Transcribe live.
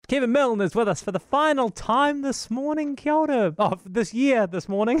Kevin Milne is with us for the final time this morning. Kia ora. Oh, this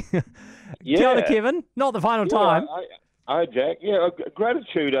morning. Yeah. Kia ora, Kevin. Not the final time. Hi, Jack. Yeah,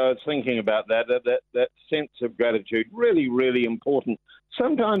 gratitude. I was thinking about that sense of gratitude. Really, really important.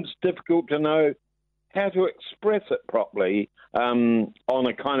 Sometimes difficult to know how to express it properly on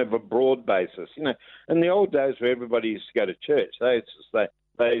a kind of a broad basis. You know, in the old days where everybody used to go to church, they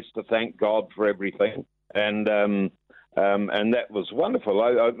used to thank God for everything, and that was wonderful,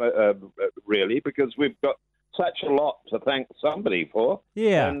 really, because we've got such a lot to thank somebody for.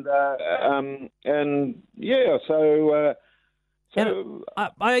 Yeah.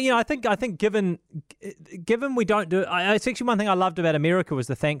 I think given we don't do it, it's actually one thing I loved about America was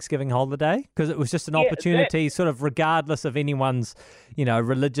the Thanksgiving holiday, because it was just an opportunity, sort of regardless of anyone's,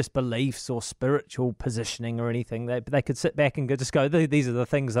 religious beliefs or spiritual positioning or anything. They could sit back and go, these are the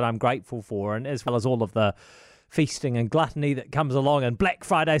things that I'm grateful for, and as well as all of the feasting and gluttony that comes along, and Black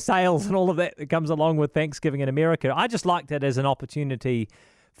Friday sales and all of that comes along with Thanksgiving in America. I just liked it as an opportunity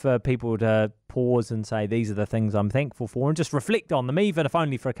for people to pause and say, these are the things I'm thankful for, and just reflect on them, even if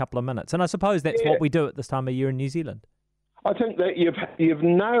only for a couple of minutes. And I suppose that's what we do at this time of year in New Zealand. I think that you've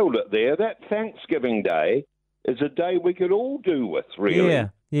nailed it there. That Thanksgiving Day is a day we could all do with, really.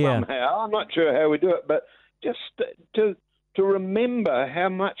 Yeah. Somehow. I'm not sure how we do it, but just to remember how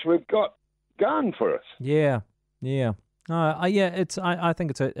much we've got going for us. Yeah. I think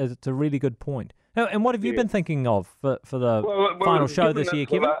it's a really good point. And what have you been thinking of for the final show this year,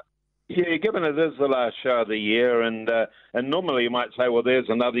 Kevin? Given it is the last show of the year, and normally you might say, well, there's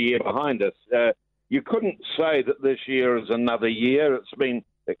another year behind us. You couldn't say that this year is another year. It's been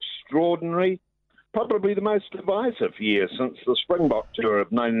extraordinary. Probably the most divisive year since the Springbok tour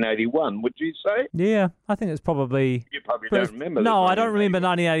of 1981, would you say? Yeah, I think it's probably... You probably don't remember. No, I don't remember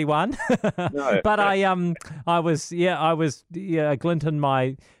 1981. No. But I was a glint in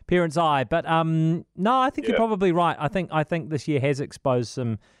my parents' eye. But no, I think you're probably right. I think this year has exposed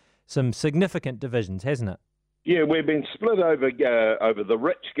some significant divisions, hasn't it? Yeah, we've been split over the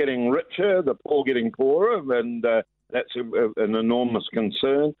rich getting richer, the poor getting poorer, and that's an enormous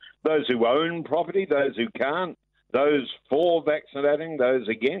concern. Those who own property, those who can't, those for vaccinating, those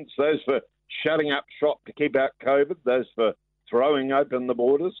against, those for shutting up shop to keep out COVID, those for throwing open the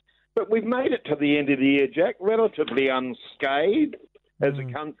borders. But we've made it to the end of the year, Jack, relatively unscathed as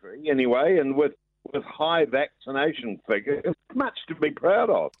a country anyway, and with high vaccination figures, much to be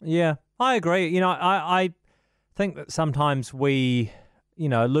proud of. Yeah, I agree. I think that sometimes we,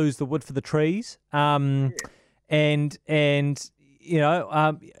 lose the wood for the trees. And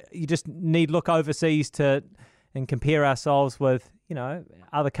you just need look overseas and compare ourselves with,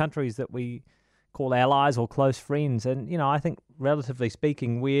 other countries that we call allies or close friends. And, I think relatively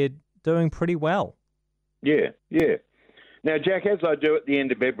speaking, we're doing pretty well. Yeah. Now, Jack, as I do at the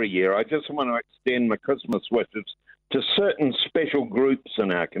end of every year, I just want to extend my Christmas wishes to certain special groups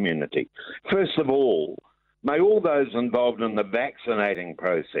in our community. First of all, may all those involved in the vaccinating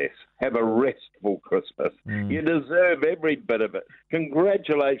process have a restful Christmas. You deserve every bit of it.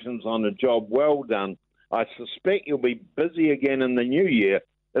 Congratulations on a job well done. I suspect you'll be busy again in the new year,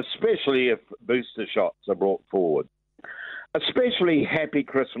 especially if booster shots are brought forward. Especially happy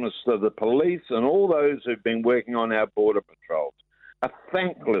Christmas to the police and all those who've been working on our border patrols. A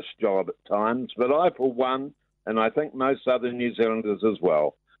thankless job at times, but I, for one, and I think most other New Zealanders as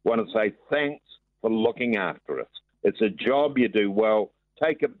well, want to say thanks for looking after us. It's a job you do well.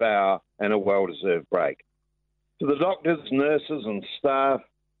 Take a bow and a well-deserved break. To the doctors, nurses and staff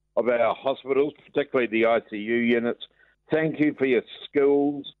of our hospitals, particularly the ICU units, thank you for your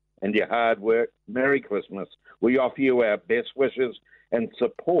skills and your hard work. Merry Christmas. We offer you our best wishes and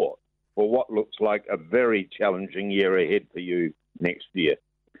support for what looks like a very challenging year ahead for you next year.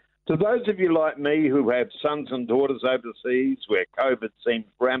 To those of you like me who have sons and daughters overseas where COVID seems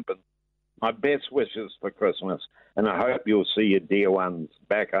rampant, my best wishes for Christmas, and I hope you'll see your dear ones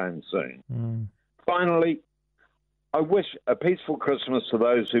back home soon. Finally, I wish a peaceful Christmas to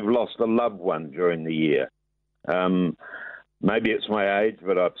those who've lost a loved one during the year. Maybe it's my age,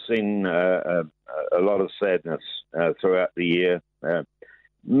 but I've seen a lot of sadness throughout the year.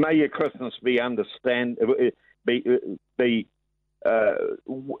 May your Christmas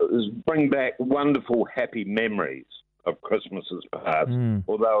bring back wonderful, happy memories of Christmases past,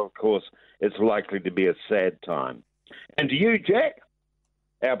 although, of course, it's likely to be a sad time. And to you, Jack,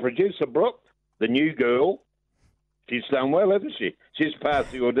 our producer, Brooke, the new girl, she's done well, hasn't she? She's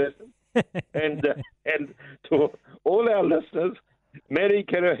passed the audition. and to all our listeners, Merry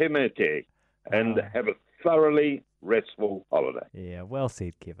Kirihimete, and have a thoroughly restful holiday. Yeah, well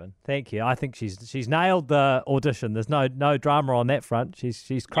said, Kevin. Thank you. I think she's nailed the audition. There's no drama on that front.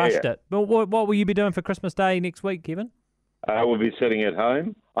 She's crushed it. Well, what will you be doing for Christmas Day next week, Kevin? We'll be sitting at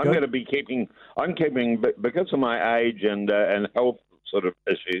home. I'm Good. going to be keeping because of my age and health sort of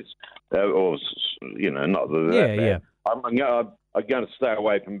issues, or not that. Yeah. I'm going to stay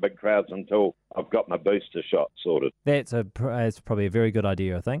away from big crowds until I've got my booster shot sorted. That's probably a very good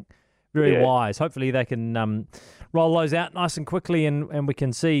idea, I think. Very wise. Hopefully they can roll those out nice and quickly, and we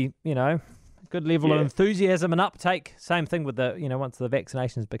can see, good level of enthusiasm and uptake. Same thing with once the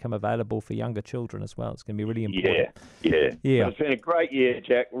vaccinations become available for younger children as well. It's going to be really important. Yeah. Yeah. It's been a great year,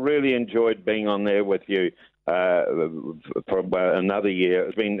 Jack. Really enjoyed being on there with you for another year.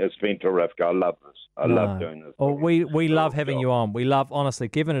 It's been terrific. I love this. I love doing this. Oh, we love having you on. We love, honestly,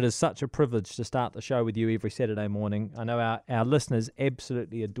 Kevin, it is such a privilege to start the show with you every Saturday morning. I know our listeners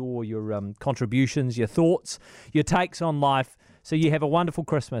absolutely adore your contributions, your thoughts, your takes on life. So you have a wonderful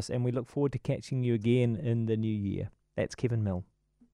Christmas, and we look forward to catching you again in the new year. That's Kevin Mill.